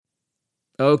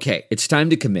Okay, it's time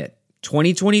to commit.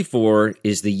 2024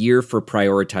 is the year for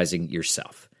prioritizing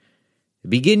yourself.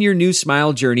 Begin your new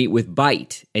smile journey with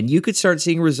Bite, and you could start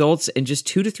seeing results in just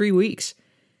 2 to 3 weeks.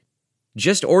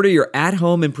 Just order your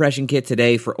at-home impression kit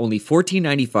today for only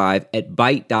 $14.95 at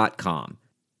Byte.com.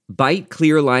 Bite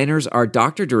clear liners are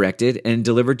doctor-directed and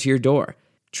delivered to your door.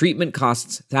 Treatment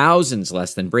costs thousands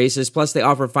less than braces, plus they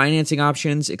offer financing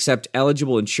options, accept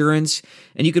eligible insurance,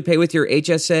 and you could pay with your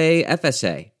HSA,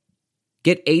 FSA.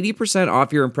 Get 80%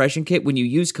 off your impression kit when you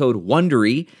use code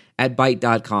WONDERY at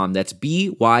Byte.com. That's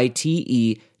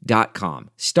BYTE.com.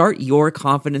 Start your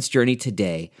confidence journey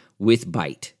today with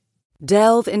Byte.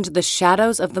 Delve into the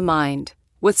shadows of the mind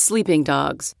with Sleeping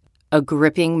Dogs, a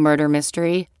gripping murder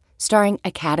mystery starring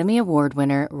Academy Award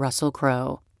winner Russell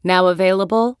Crowe. Now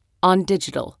available on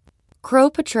digital. Crowe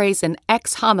portrays an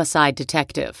ex-homicide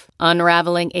detective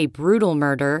unraveling a brutal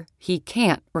murder he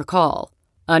can't recall.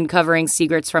 Uncovering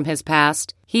secrets from his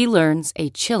past, he learns a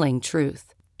chilling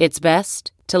truth. It's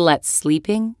best to let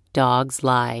sleeping dogs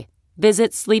lie.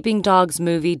 Visit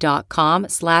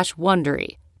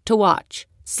sleepingdogsmovie.com/Wondery to watch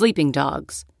Sleeping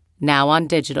Dogs, now on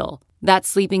digital.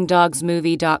 That's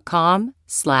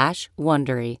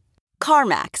sleepingdogsmovie.com/Wondery.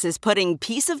 CarMax is putting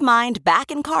peace of mind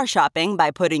back in car shopping by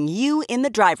putting you in the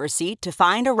driver's seat to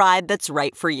find a ride that's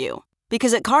right for you.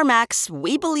 Because at CarMax,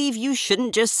 we believe you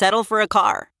shouldn't just settle for a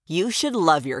car. You should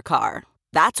love your car.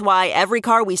 That's why every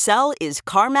car we sell is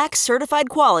CarMax certified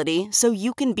quality, so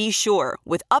you can be sure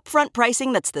with upfront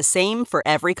pricing that's the same for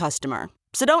every customer.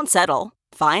 So don't settle.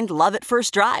 Find love at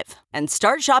first drive and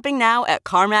start shopping now at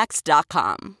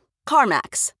CarMax.com.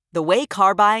 CarMax, the way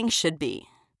car buying should be.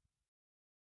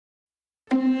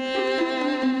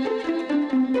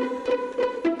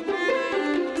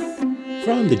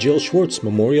 From the Jill Schwartz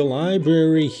Memorial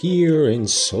Library here in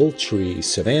sultry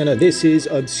Savannah, this is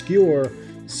Obscure,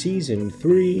 Season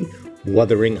 3,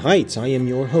 Wuthering Heights. I am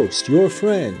your host, your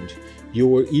friend,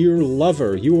 your ear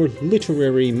lover, your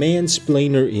literary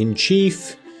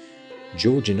mansplainer-in-chief,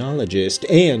 Georgianologist,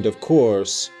 and, of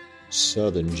course,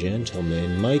 Southern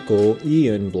gentleman Michael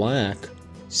Ian Black,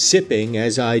 sipping,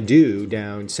 as I do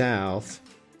down south,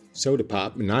 soda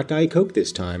pop, not Diet Coke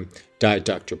this time, Diet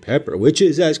Dr. Pepper, which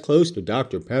is as close to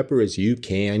Dr. Pepper as you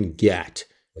can get,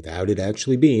 without it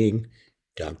actually being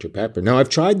Dr. Pepper. Now, I've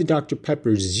tried the Dr.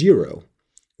 Pepper Zero,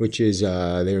 which is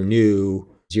their new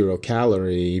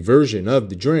zero-calorie version of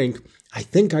the drink. I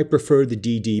think I prefer the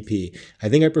DDP. I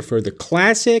think I prefer the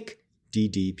classic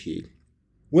DDP.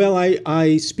 Well,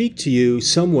 I speak to you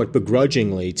somewhat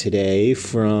begrudgingly today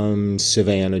from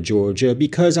Savannah, Georgia,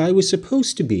 because I was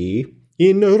supposed to be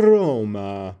in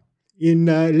Roma, in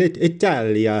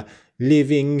Italia,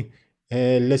 living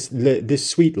this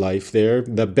sweet life there,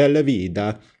 the bella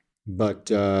vita. But,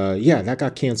 that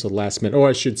got canceled last minute. Or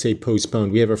I should say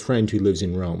postponed. We have a friend who lives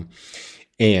in Rome.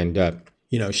 And,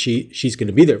 she's going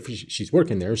to be there. She's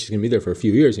working there. She's going to be there for a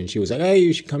few years. And she was like, hey,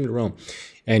 you should come to Rome.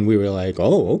 And we were like,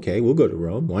 oh, okay, we'll go to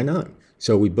Rome. Why not?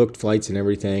 So we booked flights and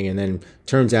everything. And then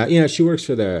turns out, she works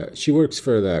for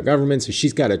the government. So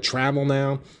she's got to travel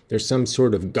now. There's some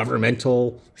sort of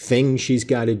governmental thing she's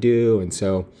got to do. And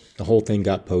so the whole thing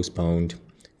got postponed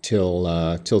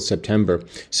till September.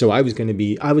 So I was going to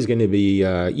be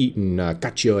eating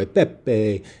cacio e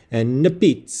pepe and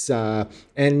pizza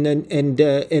and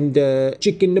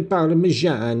chicken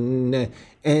parmesan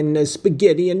and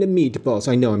spaghetti and the meatballs.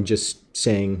 I know I'm just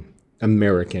saying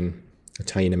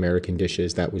Italian-American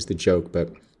dishes. That was the joke, but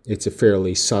it's a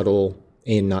fairly subtle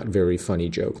and not very funny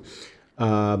joke.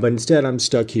 But instead, I'm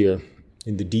stuck here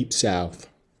in the deep south,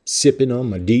 sipping on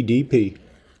my DDP.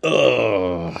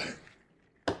 Ugh.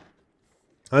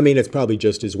 I mean, it's probably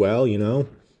just as well,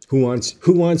 Who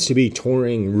wants to be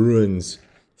touring ruins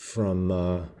from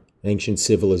ancient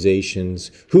civilizations?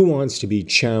 Who wants to be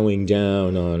chowing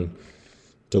down on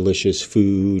delicious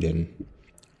food and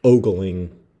ogling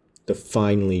the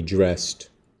finely dressed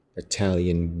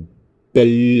Italian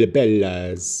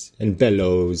bellas and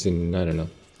bellows and I don't know.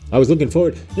 I was looking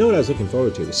forward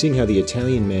to? Seeing how the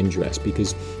Italian men dress,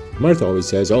 because Martha always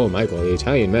says, oh, Michael, the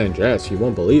Italian men dress. You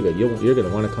won't believe it. You're going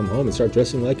to want to come home and start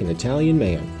dressing like an Italian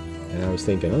man. And I was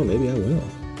thinking, oh, maybe I will.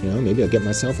 Maybe I'll get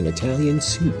myself an Italian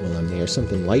suit while I'm there,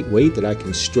 something lightweight that I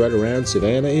can strut around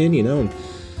Savannah in, and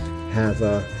have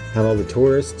all the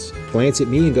tourists glance at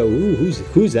me and go, ooh,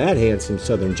 who's that handsome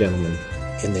Southern gentleman?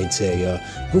 And they'd say,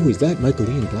 oh, is that Michael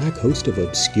Ian Black, host of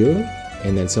Obscure?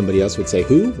 And then somebody else would say,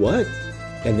 who? What?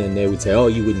 And then they would say, oh,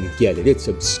 you wouldn't get it. It's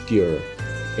obscure.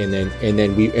 And then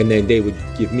they would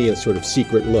give me a sort of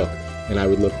secret look, and I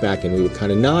would look back, and we would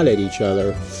kind of nod at each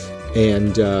other,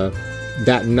 and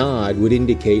that nod would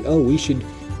indicate, oh, we should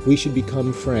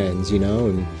become friends,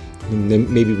 and And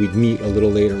then maybe we'd meet a little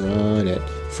later on at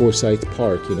Forsyth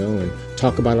Park, and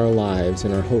talk about our lives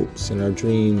and our hopes and our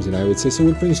dreams. And I would say, so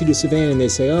what brings you to Savannah? And they'd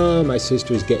say, oh, my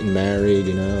sister's getting married,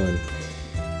 and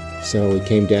so we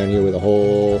came down here with a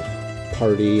whole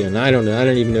party. And I don't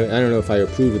know if I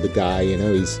approve of the guy,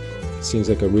 he seems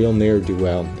like a real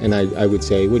ne'er-do-well. And I would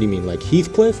say, what do you mean, like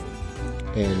Heathcliff?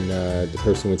 And the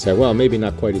person would say, well, maybe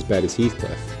not quite as bad as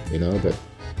Heathcliff,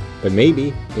 but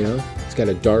maybe, he's got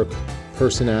a dark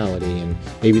personality, and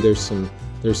maybe there's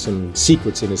some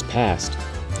secrets in his past,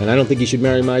 and I don't think he should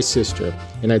marry my sister.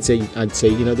 And I'd say,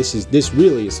 this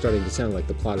really is starting to sound like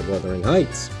the plot of Wuthering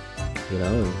Heights,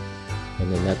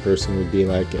 and then that person would be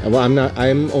like, well,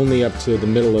 I'm only up to the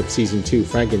middle of season 2,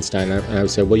 Frankenstein. And I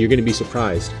would say, well, you're going to be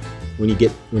surprised when you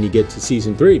get to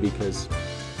season 3, because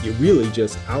you really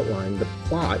just outlined the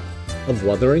plot of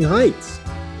Wuthering Heights.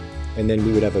 And then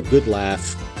we would have a good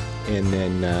laugh, and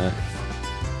then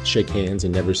shake hands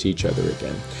and never see each other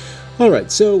again. All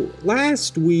right, so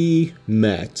last we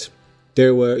met,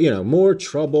 there were, more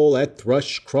trouble at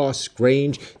Thrushcross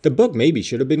Grange. The book maybe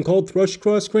should have been called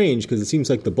Thrushcross Grange, because it seems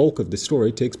like the bulk of the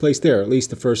story takes place there, at least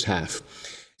the first half.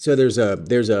 So there's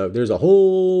a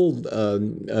whole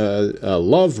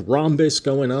love rhombus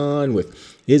going on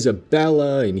with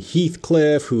Isabella and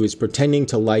Heathcliff, who is pretending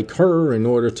to like her in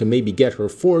order to maybe get her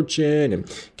fortune,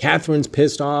 and Catherine's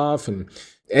pissed off, and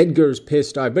Edgar's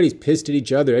pissed off. Everybody's pissed at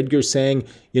each other. Edgar's saying,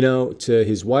 to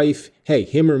his wife, hey,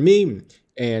 him or me,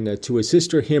 and to his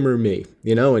sister, him or me,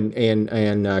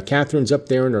 and Catherine's up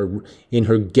there in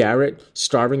her garret,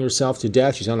 starving herself to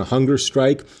death. She's on a hunger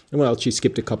strike, and well, she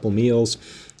skipped a couple meals,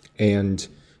 and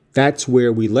that's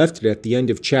where we left it at the end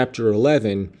of chapter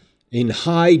 11 in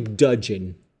high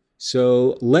dudgeon.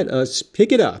 So let us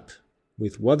pick it up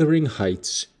with Wuthering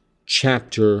Heights,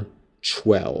 chapter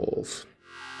 12.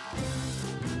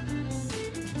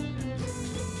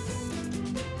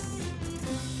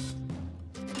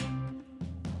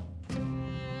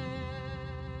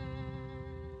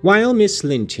 While Miss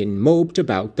Linton moped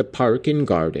about the park and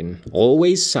garden,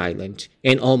 always silent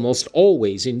and almost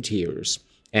always in tears,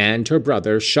 and her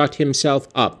brother shut himself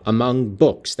up among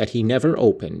books that he never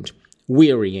opened,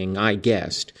 wearying, I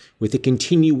guessed, with a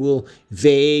continual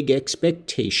vague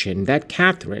expectation that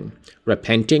Catherine,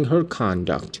 repenting her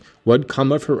conduct, would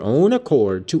come of her own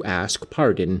accord to ask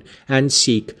pardon and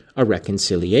seek a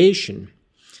reconciliation.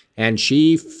 And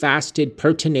she fasted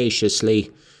pertinaciously.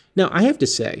 Now, I have to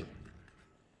say,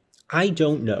 I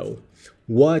don't know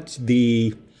what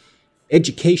the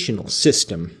educational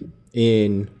system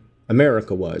in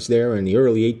America was there in the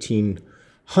early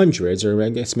 1800s, or I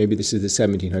guess maybe this is the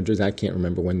 1700s. I can't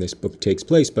remember when this book takes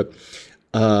place, but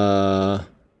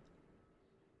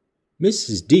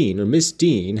Miss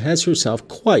Dean has herself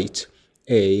quite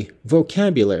a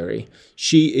vocabulary.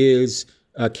 She is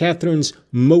Catherine's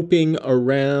moping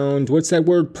around, what's that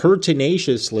word,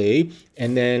 pertinaciously,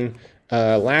 and then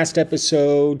last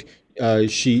episode,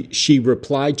 she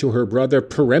replied to her brother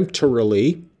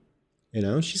peremptorily.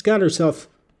 She's got herself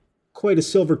quite a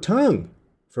silver tongue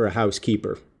for a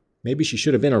housekeeper. Maybe she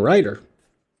should have been a writer,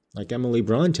 like Emily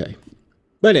Bronte.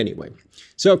 But anyway,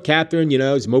 so Catherine,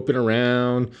 is moping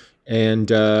around,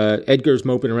 and Edgar's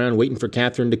moping around, waiting for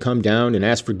Catherine to come down and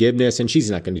ask forgiveness, and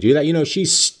she's not going to do that.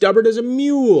 She's stubborn as a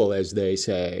mule, as they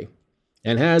say,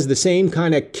 and has the same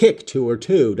kind of kick to her,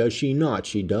 too, does she not?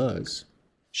 She does.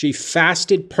 She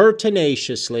fasted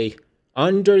pertinaciously,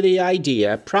 under the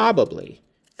idea, probably,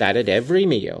 that at every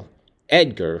meal,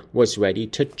 Edgar was ready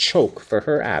to choke for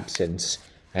her absence,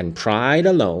 and pride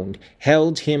alone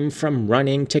held him from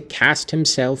running to cast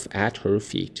himself at her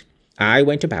feet. I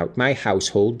went about my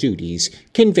household duties,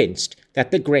 convinced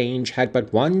that the Grange had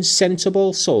but one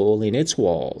sensible soul in its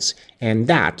walls, and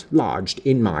that lodged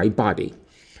in my body.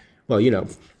 Well,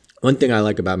 one thing I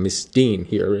like about Miss Dean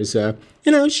here is,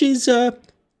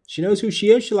 she knows who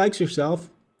she is. She likes herself,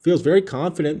 feels very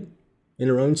confident in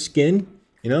her own skin,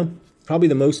 probably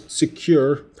the most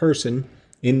secure person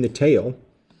in the tale.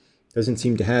 Doesn't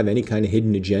seem to have any kind of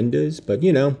hidden agendas, but,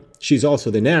 she's also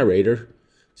the narrator,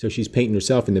 so she's painting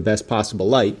herself in the best possible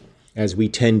light, as we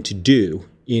tend to do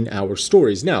in our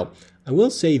stories. Now, I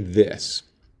will say this.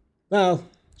 Well,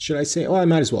 should I say? Well, I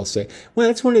might as well say. Well,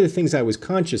 that's one of the things I was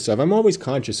conscious of. I'm always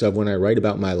conscious of when I write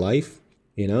about my life,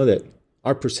 that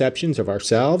our perceptions of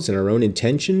ourselves and our own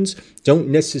intentions don't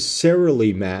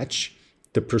necessarily match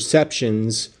the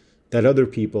perceptions that other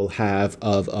people have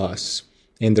of us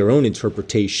and their own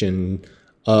interpretation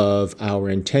of our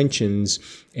intentions.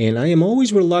 And I am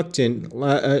always reluctant,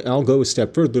 I'll go a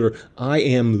step further, I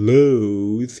am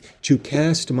loath to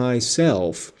cast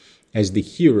myself as the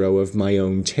hero of my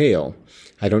own tale.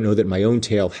 I don't know that my own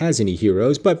tale has any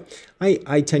heroes, but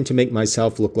I tend to make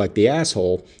myself look like the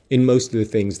asshole in most of the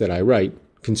things that I write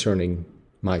concerning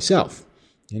myself.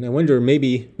 And I wonder,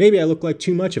 maybe I look like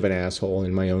too much of an asshole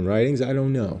in my own writings. I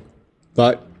don't know.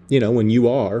 But, when you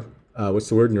are,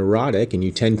 neurotic, and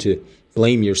you tend to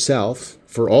blame yourself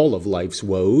for all of life's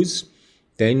woes,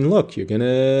 then look, you're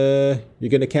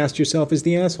gonna cast yourself as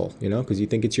the asshole, because you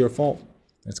think it's your fault.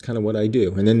 That's kind of what I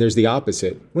do. And then there's the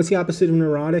opposite. What's the opposite of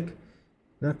neurotic?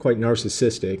 Not quite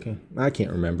narcissistic. I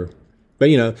can't remember. But,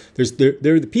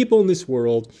 there are the people in this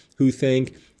world who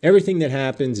think everything that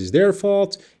happens is their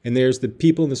fault, and there's the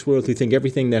people in this world who think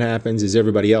everything that happens is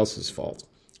everybody else's fault.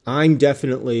 I'm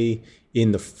definitely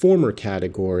in the former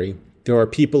category. There are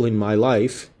people in my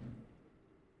life,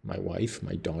 my wife,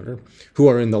 my daughter, who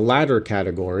are in the latter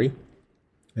category.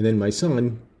 And then my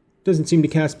son doesn't seem to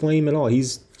cast blame at all.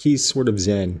 He's sort of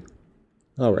zen.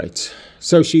 All right.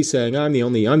 So she's saying I'm the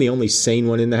only sane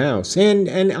one in the house.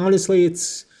 And honestly,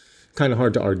 it's kind of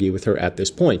hard to argue with her at this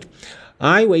point.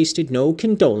 I wasted no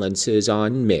condolences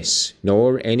on Miss,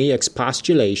 nor any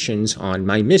expostulations on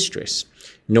my mistress,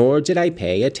 nor did I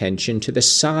pay attention to the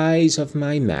sighs of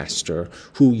my master,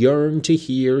 who yearned to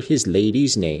hear his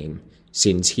lady's name,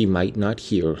 since he might not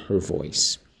hear her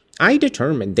voice. I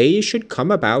determined they should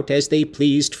come about as they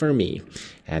pleased for me,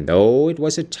 and though it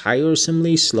was a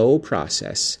tiresomely slow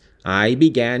process, I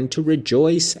began to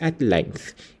rejoice at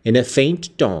length in a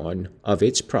faint dawn of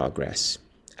its progress.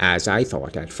 As I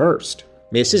thought at first,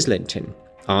 Mrs. Linton,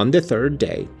 on the third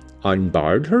day,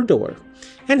 unbarred her door,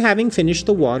 and having finished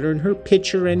the water in her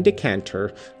pitcher and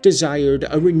decanter, desired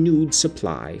a renewed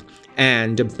supply,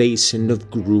 and a basin of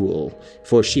gruel,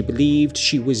 for she believed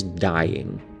she was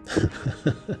dying.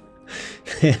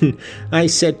 Then I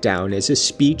sat down as a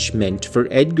speech meant for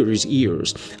Edgar's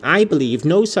ears. I believed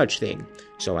no such thing,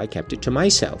 so I kept it to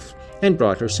myself, and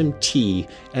brought her some tea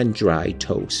and dry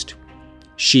toast.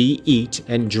 She eat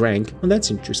and drank. Well, that's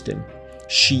interesting.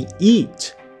 She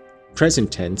eat,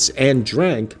 present tense, and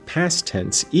drank, past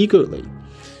tense, eagerly.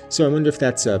 So I wonder if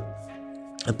that's a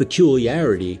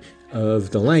peculiarity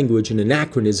of the language, an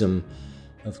anachronism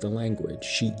of the language.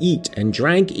 She eat and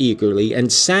drank eagerly,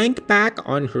 and sank back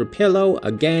on her pillow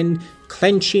again,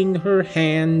 clenching her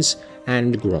hands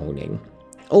and groaning.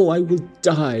 "Oh, I will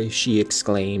die," she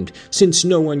exclaimed, "since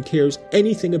no one cares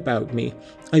anything about me.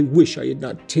 I wish I had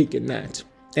not taken that."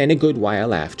 And a good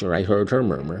while after I heard her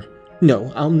murmur,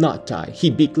 "No, I'll not die.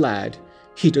 He'd be glad.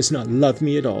 He does not love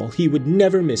me at all. He would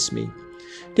never miss me."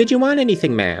 "Did you want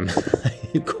anything, ma'am?" I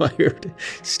inquired,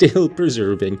 still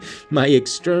preserving my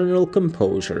external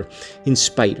composure in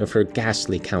spite of her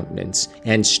ghastly countenance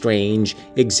and strange,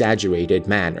 exaggerated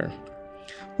manner.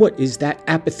 "What is that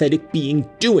apathetic being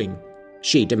doing?"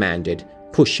 she demanded,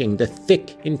 pushing the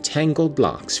thick, entangled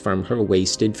locks from her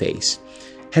wasted face.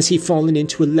 "Has he fallen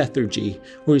into a lethargy,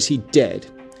 or is he dead?"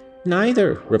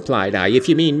 "Neither," replied I, "if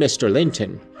you mean Mr.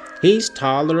 Linton. He's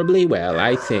tolerably well,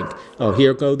 I think. Oh,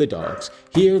 here go the dogs.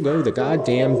 Here go the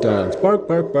goddamn dogs. Bark,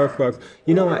 bark, bark, bark.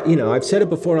 I've said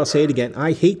it before, I'll say it again.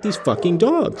 I hate these fucking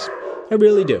dogs. I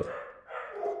really do."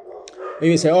 And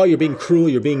you say, "Oh, you're being cruel,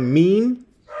 you're being mean."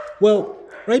 Well,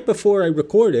 right before I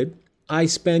recorded, I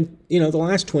spent, the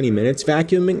last 20 minutes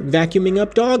vacuuming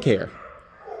up dog hair.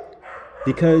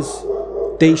 Because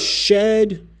they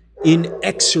shed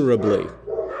inexorably.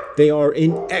 They are,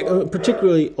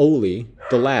 particularly Oli,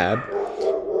 the lab,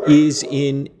 is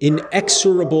in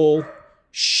inexorable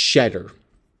shedder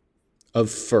of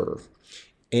fur.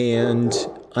 And,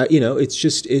 it's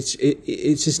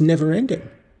just never ending.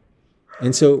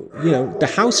 And so, the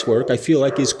housework, I feel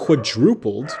like, is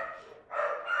quadrupled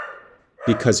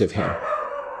because of him.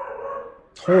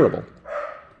 Horrible.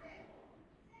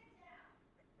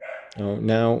 Oh,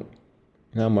 now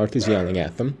Martha's yelling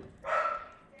at them.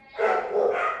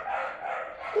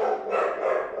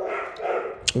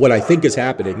 What I think is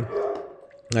happening,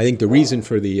 I think the reason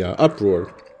for the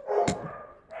uproar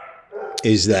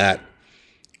is that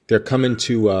they're coming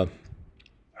to,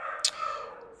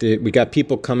 we got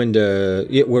people coming to,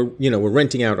 we're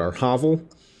renting out our hovel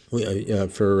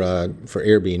for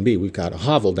Airbnb. We've got a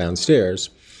hovel downstairs,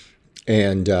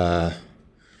 and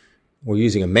we're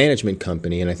using a management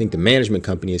company, and I think the management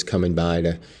company is coming by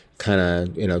to kind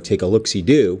of, take a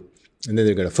look-see-do, and then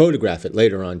they're going to photograph it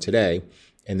later on today,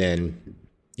 and then,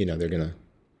 they're going to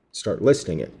start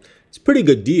listing it. It's a pretty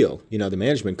good deal. The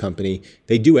management company,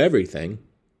 they do everything.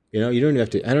 I don't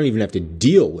even have to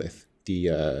deal with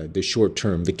the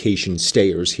short-term vacation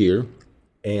stayers here.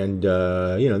 And,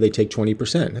 they take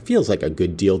 20%. It feels like a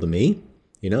good deal to me.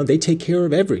 They take care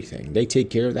of everything. They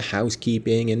take care of the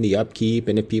housekeeping and the upkeep.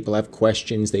 And if people have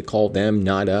questions, they call them,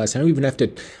 not us. I don't even have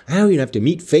to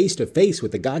meet face to face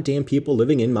with the goddamn people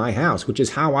living in my house, which is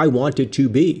how I want it to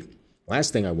be.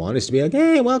 Last thing I want is to be like,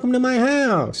 hey, welcome to my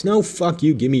house. No, fuck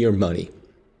you. Give me your money.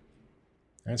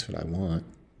 That's what I want.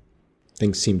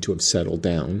 Things seem to have settled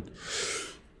down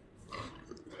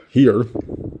here,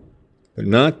 but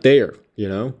not there,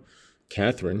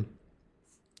 Catherine,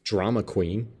 drama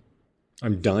queen.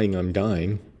 I'm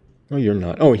dying. Oh, you're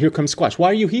not. Oh, here comes Squash. Why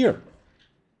are you here?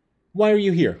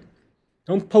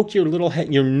 Don't poke your little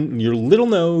head, your little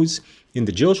nose in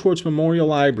the Jill Schwartz Memorial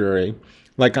Library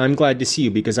like I'm glad to see you,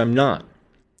 because I'm not.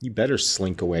 You better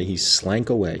slink away. He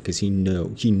slank away because he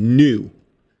knew.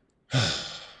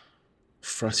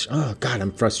 Oh, God,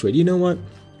 I'm frustrated. You know what?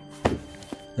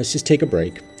 Let's just take a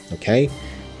break, okay?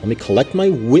 Let me collect my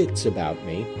wits about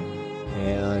me,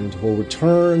 and we'll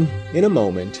return in a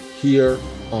moment here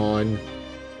on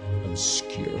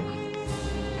Obscure.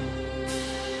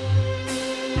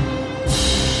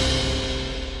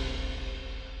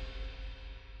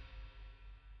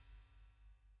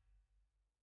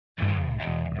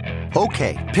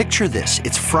 Okay, picture this.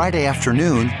 It's Friday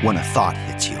afternoon when a thought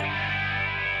hits you.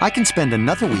 I can spend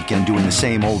another weekend doing the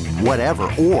same old whatever,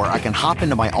 or I can hop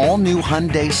into my all-new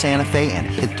Hyundai Santa Fe and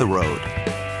hit the road.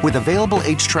 With available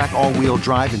H-Track all-wheel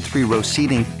drive and 3-row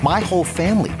seating, my whole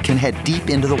family can head deep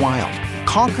into the wild.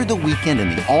 Conquer the weekend in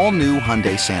the all-new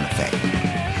Hyundai Santa Fe.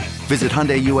 Visit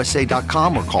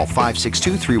HyundaiUSA.com or call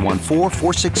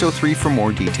 562-314-4603 for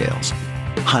more details.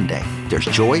 Hyundai, there's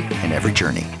joy in every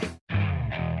journey.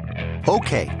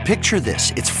 Okay, picture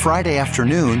this. It's Friday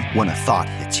afternoon when a thought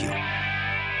hits you.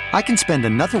 I can spend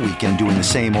another weekend doing the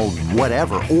same old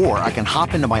whatever, or I can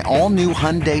hop into my all-new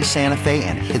Hyundai Santa Fe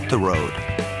and hit the road.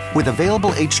 With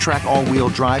available H-Track all-wheel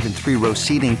drive and 3-row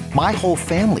seating, my whole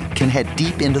family can head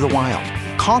deep into the wild.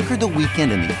 Conquer the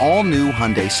weekend in the all-new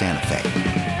Hyundai Santa Fe.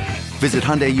 Visit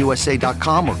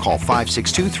HyundaiUSA.com or call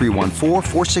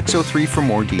 562-314-4603 for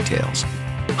more details.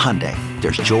 Hyundai,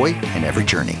 there's joy in every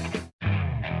journey.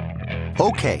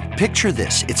 Okay, picture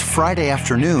this. It's Friday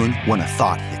afternoon when a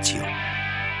thought hits you.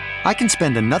 I can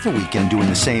spend another weekend doing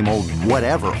the same old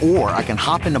whatever, or I can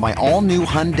hop into my all-new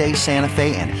Hyundai Santa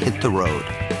Fe and hit the road.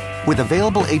 With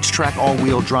available H-Track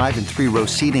all-wheel drive and 3-row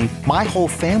seating, my whole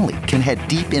family can head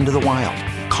deep into the wild.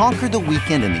 Conquer the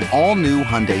weekend in the all-new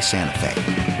Hyundai Santa Fe.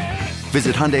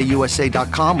 Visit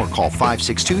HyundaiUSA.com or call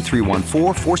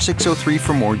 562-314-4603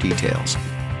 for more details.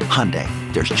 Hyundai,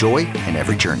 there's joy in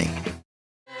every journey.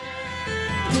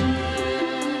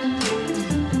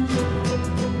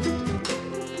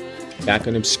 Back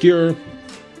on Obscure,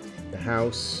 the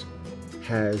house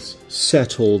has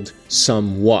settled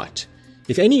somewhat.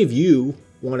 If any of you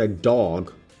want a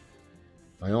dog,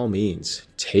 by all means,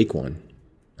 take one.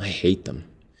 I hate them.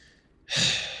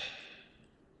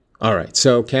 All right,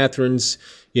 so Catherine's,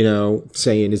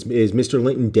 saying, is Mr.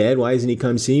 Linton dead? Why hasn't he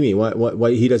come see me?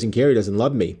 Why he doesn't care? He doesn't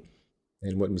love me.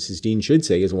 And what Mrs. Dean should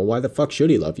say is, well, why the fuck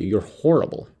should he love you? You're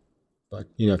horrible. But,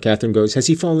 Catherine goes, has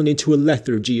he fallen into a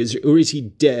lethargy, or is he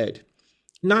dead?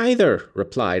 Neither,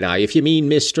 replied I, if you mean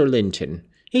Mr. Linton.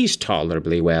 He's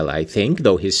tolerably well, I think,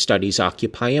 though his studies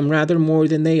occupy him rather more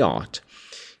than they ought.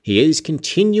 He is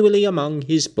continually among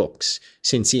his books,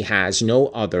 since he has no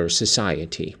other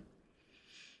society.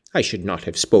 I should not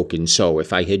have spoken so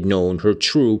if I had known her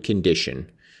true condition,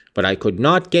 but I could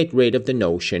not get rid of the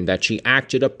notion that she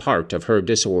acted a part of her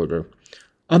disorder.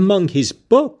 Among his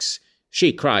books,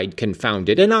 she cried,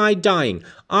 confounded, and I dying,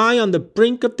 I on the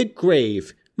brink of the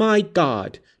grave. My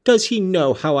God, does he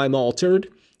know how I'm altered?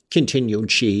 Continued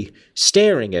she,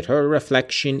 staring at her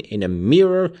reflection in a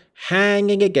mirror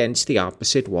hanging against the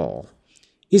opposite wall.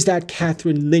 Is that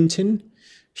Catherine Linton?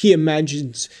 He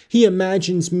imagines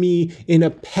me in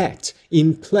a pet,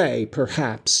 in play,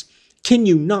 perhaps. Can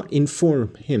you not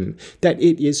inform him that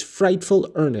it is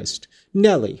frightful earnest?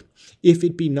 Nellie, if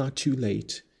it be not too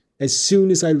late, as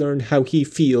soon as I learn how he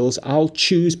feels, I'll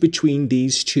choose between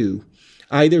these two.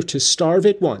 Either to starve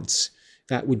at once,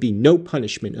 that would be no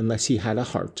punishment unless he had a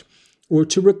heart, or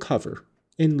to recover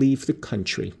and leave the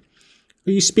country.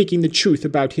 Are you speaking the truth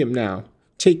about him now?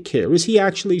 Take care. Is he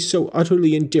actually so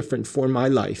utterly indifferent for my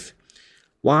life?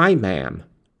 Why, ma'am,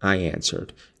 I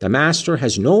answered, the master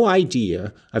has no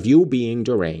idea of you being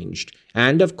deranged,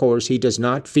 and of course he does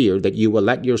not fear that you will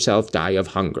let yourself die of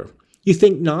hunger. You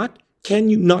think not? Can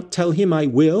you not tell him I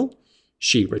will?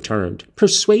 She returned.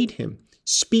 Persuade him.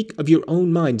 Speak of your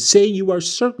own mind. Say you are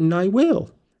certain I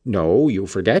will. No, you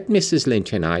forget, Mrs.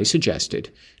 Linton, I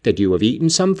suggested, that you have eaten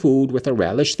some food with a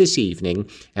relish this evening,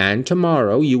 and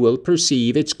tomorrow you will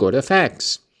perceive its good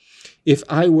effects. If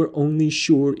I were only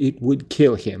sure it would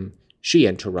kill him, she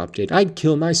interrupted, I'd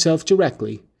kill myself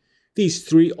directly. These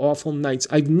 3 awful nights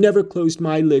I've never closed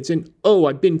my lids, and oh,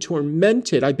 I've been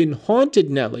tormented, I've been haunted,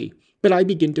 Nellie. But I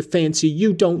begin to fancy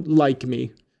you don't like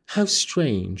me. How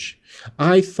strange.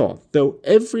 I thought, though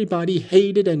everybody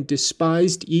hated and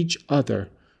despised each other,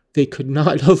 they could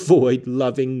not avoid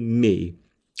loving me.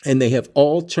 And they have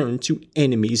all turned to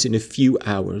enemies in a few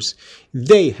hours.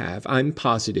 They have, I'm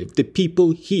positive, the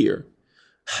people here.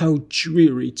 How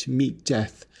dreary to meet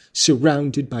death,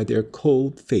 surrounded by their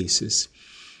cold faces.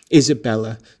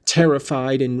 Isabella,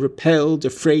 terrified and repelled,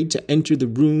 afraid to enter the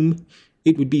room.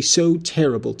 It would be so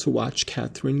terrible to watch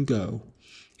Catherine go.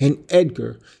 And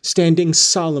Edgar, standing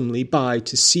solemnly by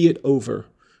to see it over,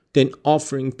 then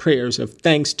offering prayers of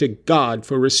thanks to God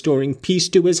for restoring peace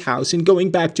to his house and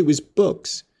going back to his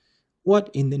books. What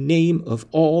in the name of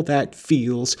all that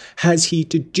feels has he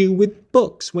to do with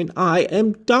books when I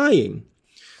am dying?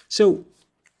 So,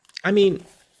 I mean,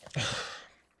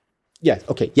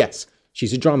 yes,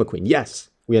 she's a drama queen. Yes,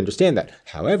 we understand that.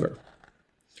 However,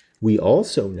 we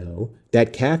also know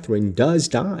that Catherine does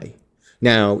die.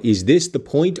 Now, is this the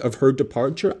point of her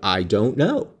departure? I don't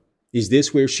know. Is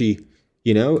this where she,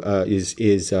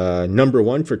 is number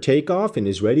 1 for takeoff and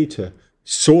is ready to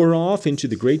soar off into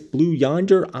the great blue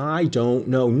yonder? I don't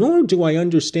know. Nor do I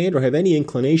understand or have any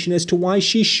inclination as to why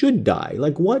she should die.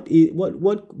 Like, what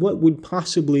would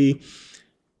possibly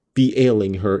be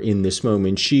ailing her in this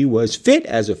moment? She was fit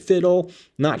as a fiddle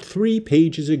not 3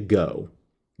 pages ago,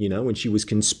 when she was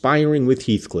conspiring with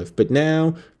Heathcliff. But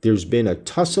now there's been a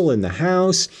tussle in the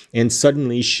house, and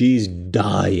suddenly she's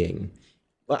dying.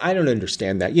 Well, I don't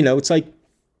understand that. It's like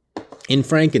in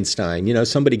Frankenstein,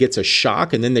 somebody gets a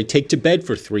shock and then they take to bed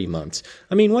for 3 months.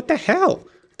 I mean, what the hell?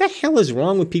 What the hell is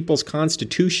wrong with people's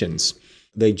constitutions?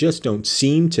 They just don't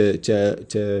seem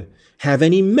to have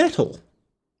any mettle.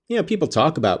 People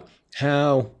talk about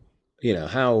how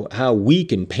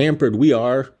weak and pampered we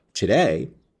are today.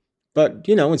 But,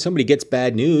 when somebody gets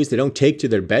bad news, they don't take to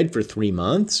their bed for 3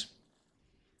 months.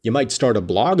 You might start a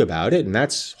blog about it, and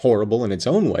that's horrible in its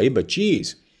own way, but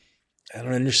geez, I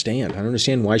don't understand. I don't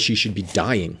understand why she should be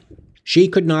dying. She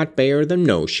could not bear the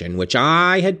notion which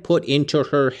I had put into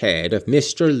her head of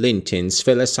Mr. Linton's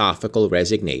philosophical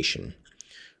resignation.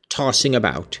 Tossing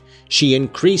about, she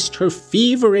increased her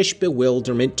feverish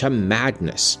bewilderment to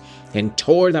madness, and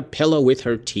tore the pillow with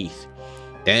her teeth.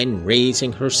 Then,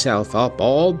 raising herself up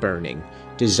all burning,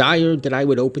 desired that I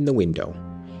would open the window.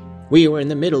 We were in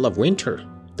the middle of winter.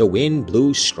 The wind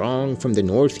blew strong from the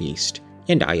northeast,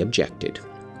 and I objected.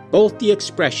 Both the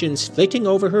expressions flitting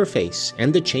over her face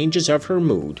and the changes of her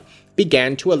mood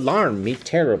began to alarm me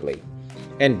terribly,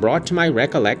 and brought to my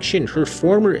recollection her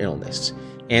former illness,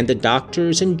 and the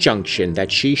doctor's injunction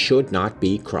that she should not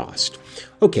be crossed.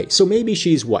 Okay, so maybe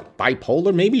she's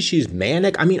bipolar? Maybe she's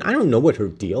manic? I mean, I don't know what her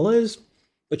deal is.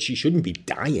 But she shouldn't be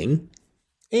dying.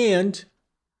 And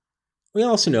we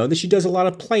also know that she does a lot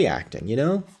of play acting,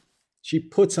 She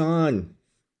puts on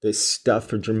this stuff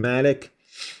for dramatic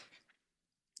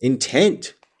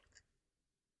intent.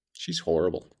 She's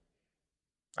horrible.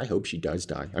 I hope she does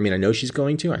die. I mean, I know she's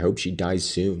going to. I hope she dies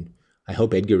soon. I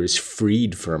hope Edgar is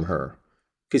freed from her.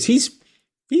 Because he's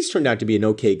turned out to be an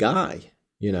okay guy,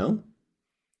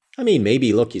 I mean,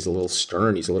 maybe, look, he's a little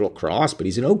stern, he's a little cross, but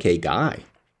he's an okay guy.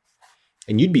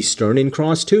 And you'd be stern and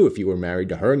cross, too, if you were married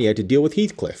to her and you had to deal with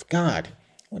Heathcliff. God,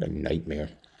 what a nightmare.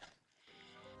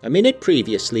 A minute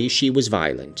previously, she was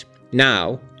violent.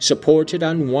 Now, supported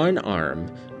on one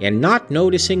arm, and not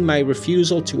noticing my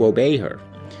refusal to obey her,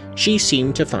 she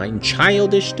seemed to find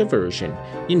childish diversion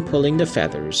in pulling the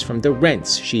feathers from the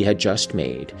rents she had just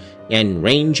made, and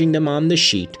ranging them on the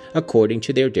sheet according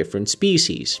to their different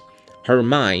species. Her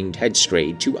mind had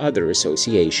strayed to other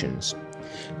associations.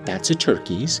 "That's a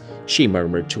turkey's," she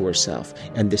murmured to herself,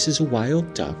 "and this is a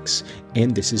wild duck's,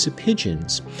 and this is a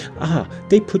pigeon's. Ah,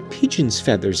 they put pigeon's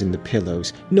feathers in the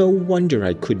pillows. No wonder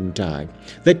I couldn't die.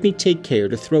 Let me take care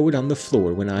to throw it on the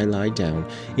floor when I lie down.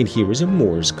 And here is a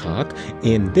Moor's cock,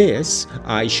 and this,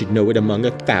 I should know it among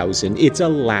 1,000. It's a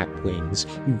lapwing's.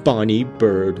 Bonny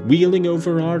bird, wheeling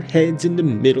over our heads in the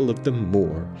middle of the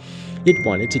moor. It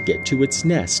wanted to get to its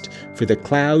nest, for the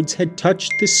clouds had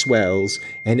touched the swells,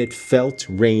 and it felt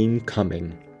rain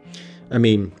coming." I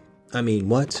mean,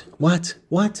 what?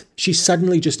 She's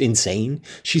suddenly just insane?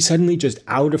 She's suddenly just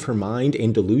out of her mind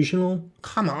and delusional?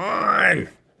 Come on!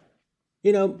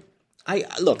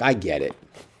 I get it.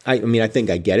 I think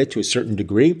I get it to a certain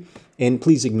degree, and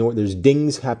please ignore, there's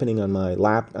dings happening on my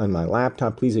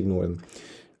laptop, please ignore them.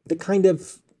 The kind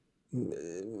of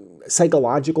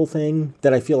psychological thing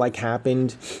that I feel like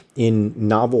happened in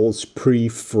novels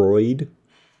pre-Freud,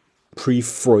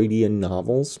 pre-Freudian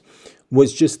novels,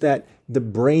 was just that the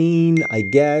brain, I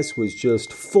guess, was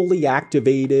just fully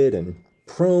activated and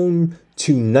prone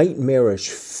to nightmarish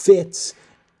fits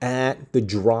at the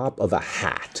drop of a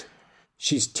hat.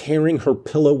 She's tearing her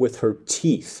pillow with her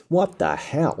teeth. What the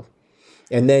hell?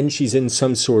 And then she's in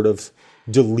some sort of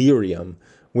delirium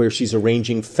where she's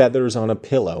arranging feathers on a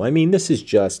pillow. I mean, this is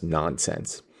just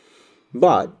nonsense.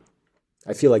 But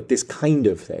I feel like this kind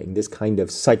of thing, this kind of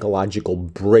psychological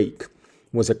break,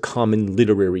 was a common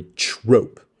literary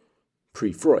trope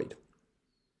pre-Freud.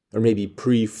 Or maybe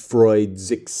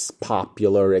pre-Freud's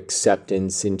popular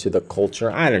acceptance into the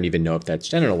culture. I don't even know if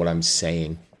that's, I don't know what I'm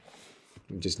saying.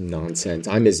 Just nonsense.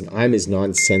 I'm as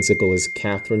nonsensical as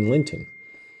Catherine Linton.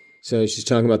 So she's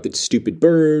talking about the stupid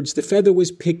birds. The feather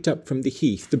was picked up from the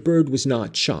heath. The bird was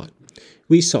not shot.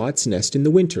 We saw its nest in the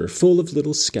winter, full of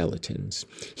little skeletons.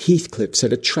 Heathcliff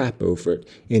set a trap over it,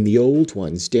 and the old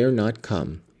ones dare not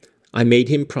come. I made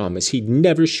him promise he'd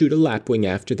never shoot a lapwing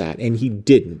after that, and he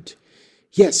didn't.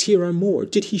 Yes, here are more.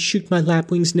 Did he shoot my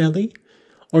lapwings, Nellie?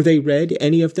 Are they red,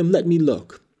 any of them? Let me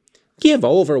look. Give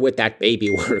over with that baby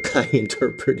work, I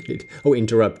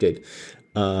interrupted.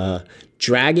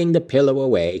 Dragging the pillow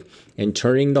away and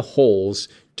turning the holes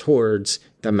towards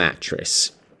the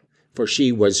mattress, for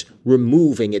she was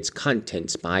removing its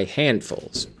contents by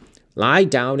handfuls. Lie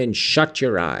down and shut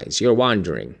your eyes. You're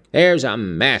wandering. There's a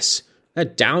mess. The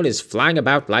down is flying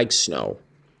about like snow.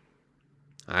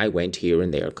 I went here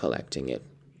and there collecting it.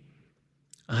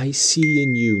 I see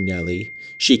in you, Nellie,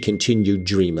 she continued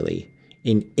dreamily,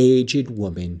 an aged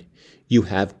woman. You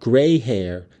have gray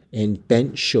hair and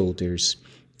bent shoulders.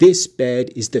 This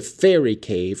bed is the fairy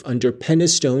cave under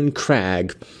Penistone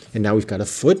Crag. And now we've got a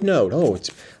footnote.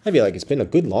 I feel like it's been a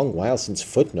good long while since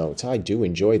footnotes. I do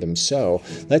enjoy them so.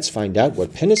 Let's find out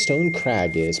what Penistone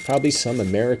Crag is. Probably some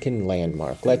American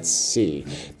landmark. Let's see.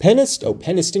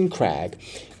 Penistone Crag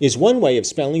is one way of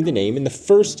spelling the name in the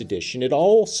first edition. It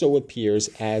also appears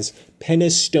as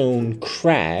Penistone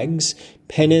Crags.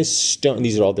 Penistone,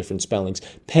 these are all different spellings.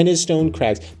 Penistone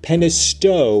Crags.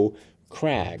 Penistow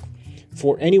Crag.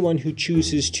 For anyone who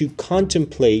chooses to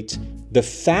contemplate the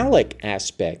phallic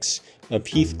aspects of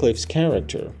Heathcliff's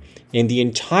character and the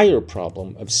entire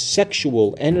problem of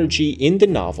sexual energy in the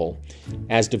novel,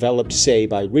 as developed, say,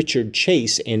 by Richard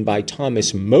Chase and by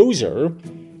Thomas Moser,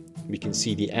 we can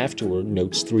see the afterword,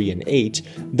 notes 3 and 8,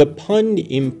 the pun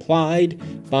implied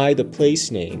by the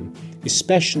place name,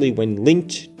 especially when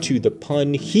linked to the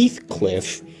pun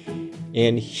Heathcliff,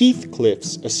 and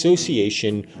Heathcliff's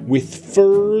association with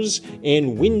furs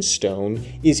and whinstone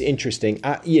is interesting.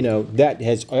 That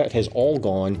has all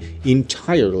gone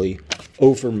entirely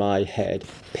over my head.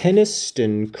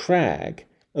 Penistone Crag.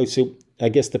 Oh, so I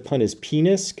guess the pun is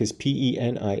penis, because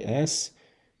Penis.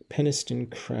 Penistone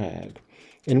Crag.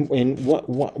 And what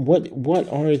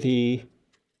are the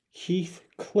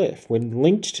Heathcliff? When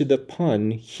linked to the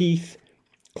pun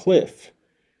Heathcliff.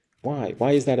 Why?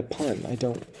 Why is that a pun? I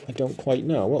don't quite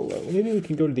know. Well, maybe we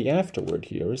can go to the afterword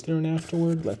here. Is there an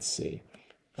afterword? Let's see.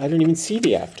 I don't even see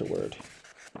the afterword.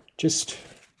 There's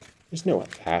no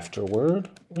afterword.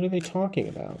 What are they talking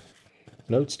about?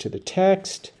 Notes to the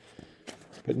text,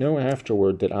 but no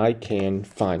afterword that I can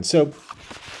find. So,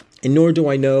 and nor do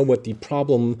I know what the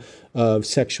problem of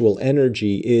sexual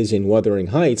energy is in Wuthering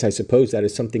Heights. I suppose that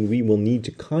is something we will need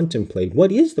to contemplate.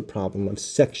 What is the problem of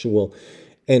sexual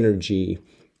energy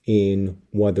in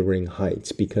Wuthering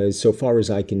Heights? Because so far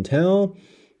as I can tell,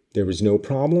 there is no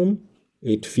problem.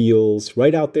 It feels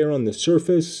right out there on the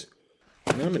surface.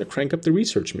 Now I'm going to crank up the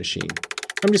research machine.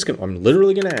 I'm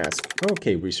literally going to ask,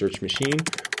 okay, research machine,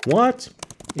 what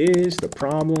is the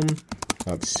problem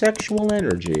of sexual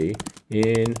energy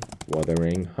in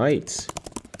Wuthering Heights?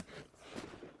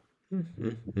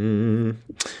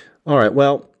 All right,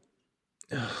 well,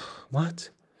 what?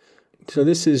 So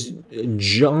this is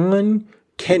John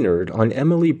Kennard on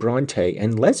Emily Bronte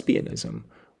and lesbianism,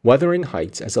 Wuthering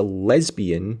Heights as a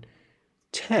lesbian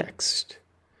text.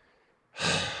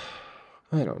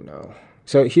 I don't know.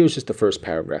 So here's just the first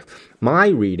paragraph. My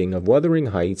reading of Wuthering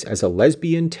Heights as a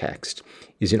lesbian text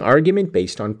is an argument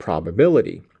based on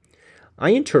probability.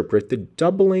 I interpret the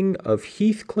doubling of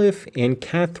Heathcliff and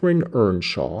Catherine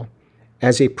Earnshaw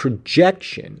as a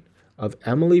projection of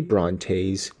Emily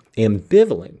Bronte's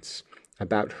ambivalence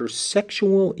about her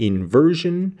sexual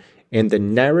inversion and the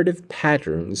narrative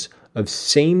patterns of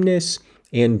sameness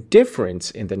and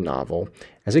difference in the novel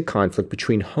as a conflict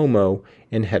between homo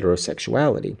and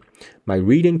heterosexuality. My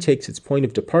reading takes its point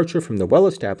of departure from the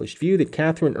well-established view that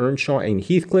Catherine Earnshaw and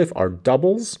Heathcliff are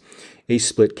doubles a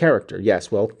split character.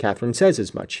 Yes, well, Catherine says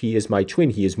as much. He is my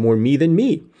twin. He is more me than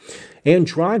me.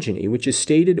 Androgyny, which is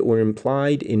stated or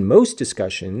implied in most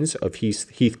discussions of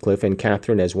Heathcliff and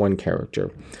Catherine as one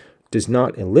character, does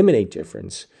not eliminate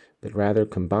difference, but rather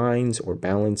combines or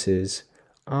balances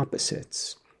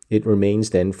opposites. It remains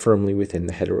then firmly within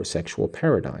the heterosexual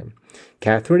paradigm.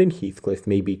 Catherine and Heathcliff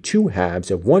may be two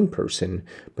halves of one person,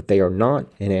 but they are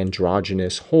not an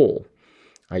androgynous whole.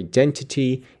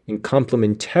 Identity and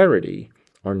complementarity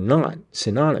are not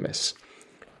synonymous.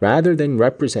 Rather than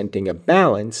representing a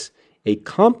balance, a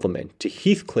complement to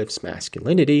Heathcliff's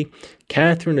masculinity,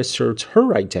 Catherine asserts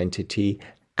her identity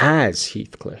as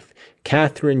Heathcliff.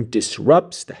 Catherine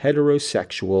disrupts the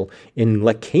heterosexual in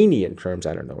Lacanian terms,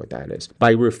 I don't know what that is,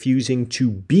 by refusing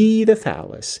to be the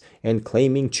phallus and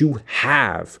claiming to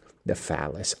have the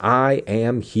phallus. I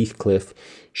am Heathcliff,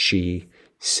 she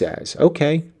says.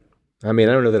 Okay. I mean,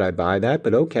 I don't know that I buy that,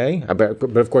 but okay.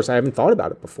 But of course, I haven't thought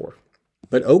about it before.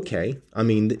 But okay, I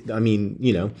mean,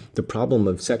 the problem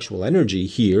of sexual energy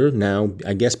here now,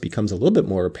 I guess, becomes a little bit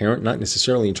more apparent, not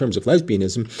necessarily in terms of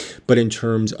lesbianism, but in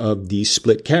terms of the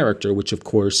split character, which, of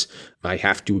course, I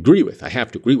have to agree with. I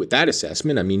have to agree with that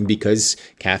assessment. I mean, because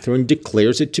Catherine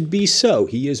declares it to be so.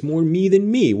 He is more me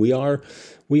than me. We are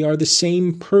the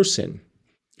same person.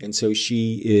 And so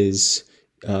she is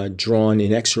drawn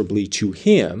inexorably to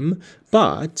him,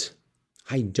 but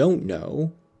I don't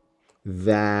know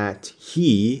that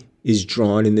he is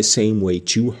drawn in the same way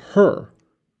to her.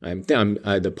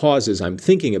 The pause is I'm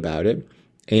thinking about it,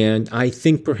 and I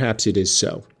think perhaps it is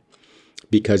so,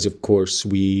 because of course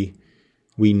we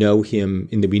know him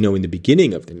in the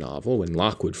beginning of the novel when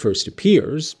Lockwood first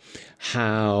appears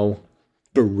how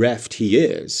bereft he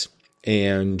is,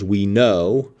 and we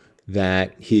know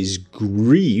that his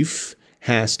grief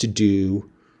has to do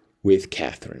with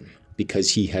Catherine,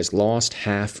 because he has lost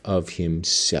half of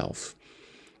himself,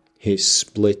 his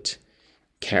split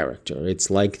character.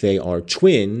 It's like they are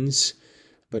twins,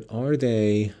 but are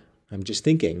they, I'm just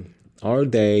thinking, are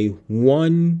they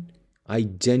one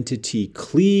identity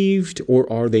cleaved,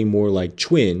 or are they more like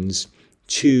twins,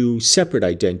 two separate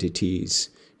identities,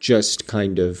 just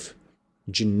kind of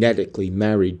genetically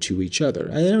married to each other?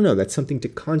 I don't know, that's something to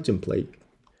contemplate.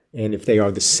 And if they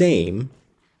are the same,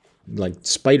 like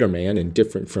Spider-Man and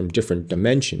different from different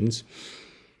dimensions,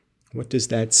 what does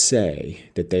that say?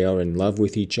 That they are in love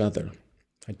with each other?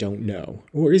 I don't know.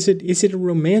 Or is it a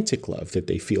romantic love that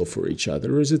they feel for each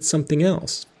other, or is it something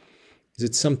else? Is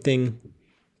it something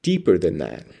deeper than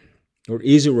that? Or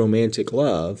is a romantic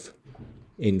love,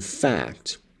 in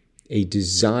fact, a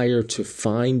desire to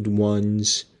find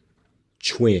one's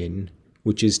twin,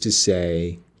 which is to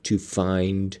say, to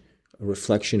find a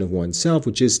reflection of oneself,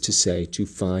 which is to say, to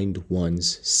find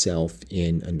one's self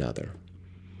in another?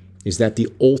 Is that the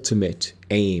ultimate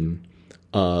aim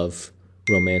of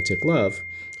romantic love?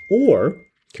 Or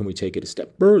can we take it a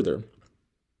step further?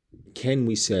 Can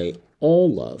we say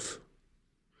all love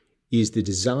is the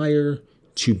desire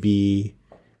to be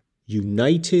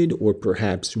united or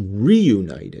perhaps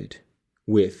reunited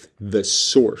with the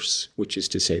source, which is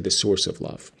to say the source of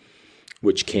love,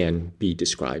 which can be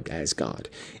described as God?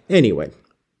 Anyway,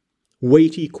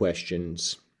 weighty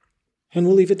questions. And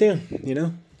we'll leave it there,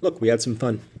 Look, we had some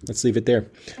fun. Let's leave it there.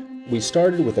 We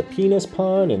started with a penis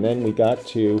pun, and then we got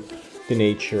to the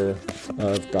nature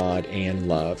of God and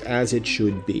love, as it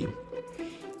should be.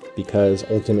 Because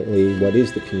ultimately, what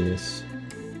is the penis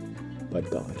but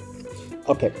God?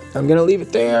 Okay, I'm going to leave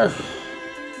it there.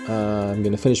 I'm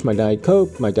going to finish my Diet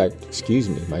Coke, my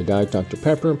Diet Dr.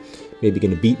 Pepper. Maybe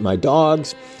going to beat my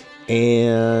dogs.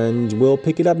 And we'll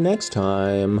pick it up next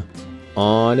time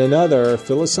on another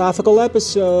philosophical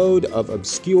episode of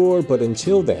Obscure. But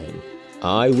until then,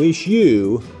 I wish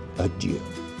you adieu.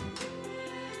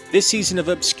 This season of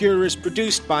Obscure is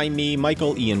produced by me,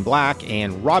 Michael Ian Black,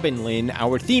 and Robin Lynn.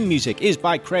 Our theme music is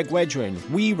by Craig Wedren.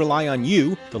 We rely on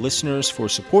you, the listeners, for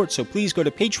support, so please go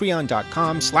to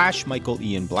patreon.com/Michael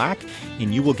Ian Black,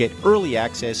 and you will get early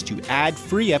access to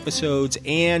ad-free episodes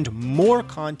and more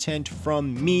content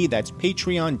from me. That's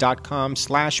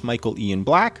patreon.com/Michael Ian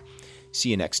Black. See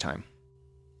you next time.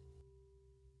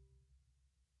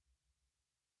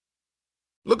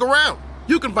 Look around.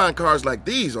 You can find cars like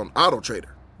these on AutoTrader.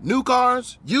 New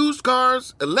cars, used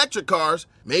cars, electric cars,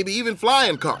 maybe even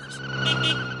flying cars.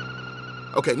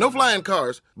 Okay, no flying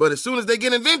cars, but as soon as they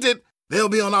get invented, they'll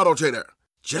be on AutoTrader.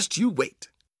 Just you wait.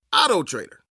 AutoTrader.